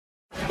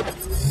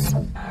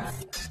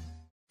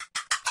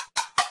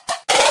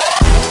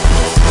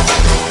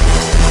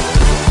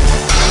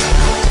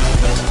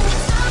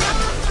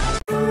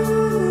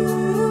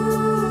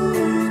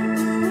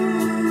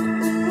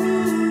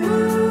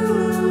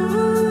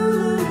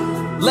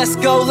Let's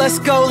go, let's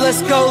go,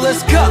 let's go,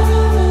 let's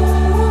go.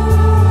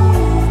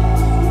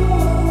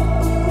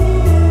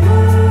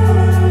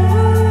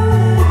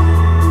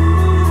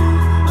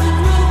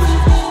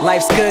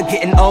 Life's good,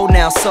 getting old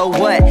now, so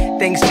what?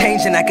 Things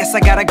changing, I guess I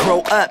gotta grow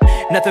up.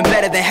 Nothing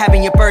better than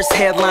having your first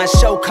headline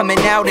show coming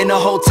out and the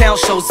whole town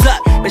shows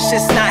up. But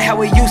shit's not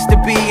how it used to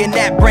be, and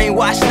that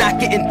brainwash not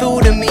getting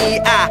through to me.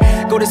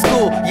 I go to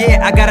school, yeah,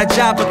 I got a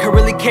job, but could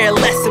really care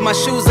less if my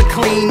shoes are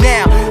clean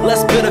now.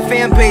 Let's build a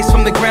fan base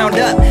from the ground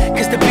up,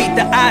 cause to beat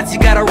the odds, you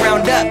gotta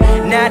round up.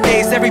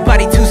 Nowadays,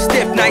 everybody too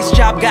stiff. Nice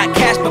job, got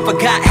cash, but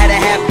forgot how to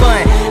have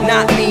fun.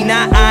 Not me,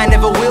 not I,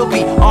 never will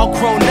be. All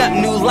grown up,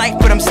 new life,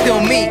 but I'm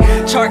still me.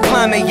 Chart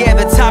climbing, yeah,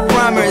 the top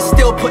rhymer is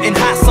still putting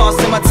hot sauce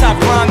in my top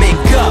ramen.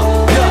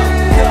 Go, go,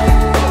 go.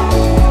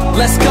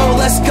 Let's go,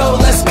 let's go,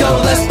 let's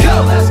go, let's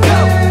go, let's go,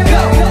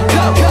 go,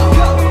 go, go,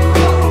 go.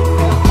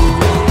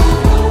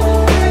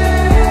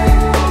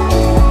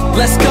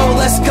 Let's go,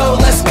 let's go,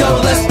 let's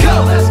go, let's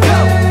go, let's go,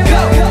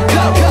 go, go,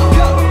 go,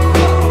 go.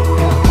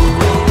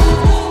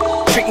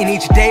 Treating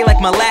each day like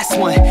my last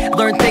one.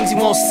 Learn things you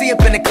won't see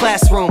up in the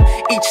classroom.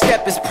 Each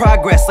step is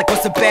progress, like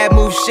what's a bad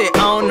move? Shit, I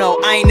don't know,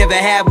 I ain't never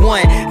had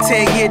one.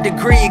 10-year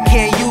degree and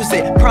can't use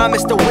it.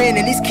 Promise to win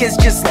and these kids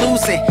just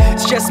losing.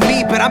 It's just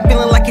me, but I'm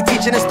feeling like you're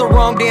teaching us the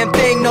wrong damn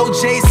thing. No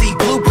Jay-Z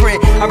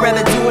blueprint, I'd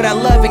rather do what I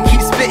love and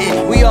keep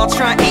spitting. We all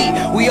try to eat,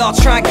 we all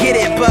try to get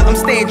it, but I'm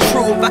staying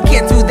true. If I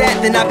can't do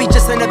that, then I'll be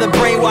just another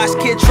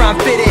brainwashed kid trying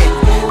to fit in.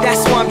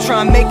 That's why I'm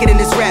trying to make it in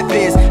this rap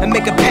biz and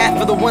make a path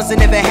for the ones that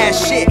never had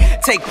shit.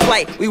 Take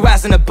flight, we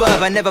rising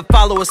above. I never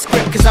follow a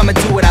script, cause I'ma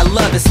do what I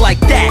love. It's like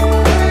that.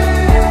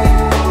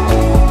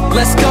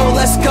 Let's go,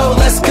 let's go,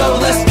 let's go,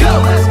 let's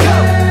go, let's go,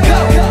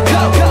 go,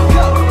 go, go,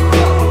 go.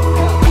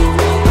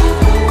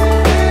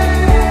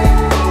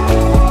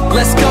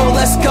 Let's go,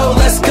 let's go,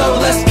 let's go,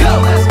 let's go,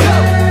 let's go,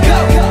 go,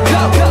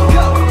 go, go,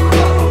 go.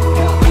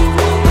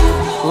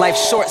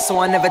 Life's short, so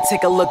I never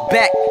take a look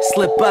back.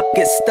 Slip up,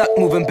 get stuck,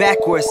 moving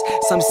backwards.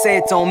 Some say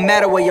it don't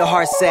matter where your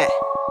heart's at,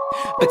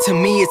 but to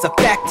me it's a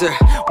factor.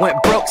 Went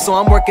broke, so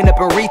I'm working up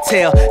in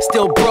retail.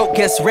 Still broke,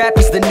 guess rap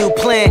is the new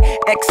plan.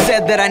 Ex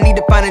said that I need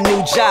to find a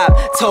new job.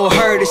 Told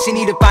her that she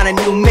need to find a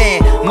new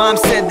man. Mom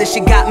said that she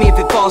got me if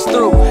it falls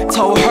through.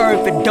 Told her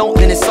if it don't,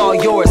 then it's all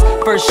yours.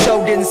 First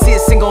show, didn't see a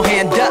single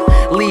hand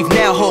up. Leave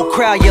now, whole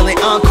crowd yelling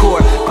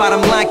encore.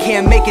 Bottom line,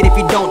 can't make it if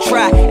you don't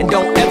try. And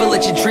don't ever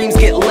let your dreams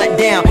get let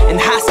down. In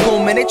high school,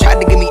 man, they tried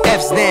to give me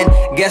F's then.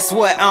 Guess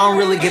what, I don't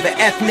really give a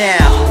F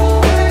now.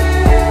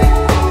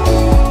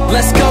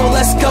 Let's go.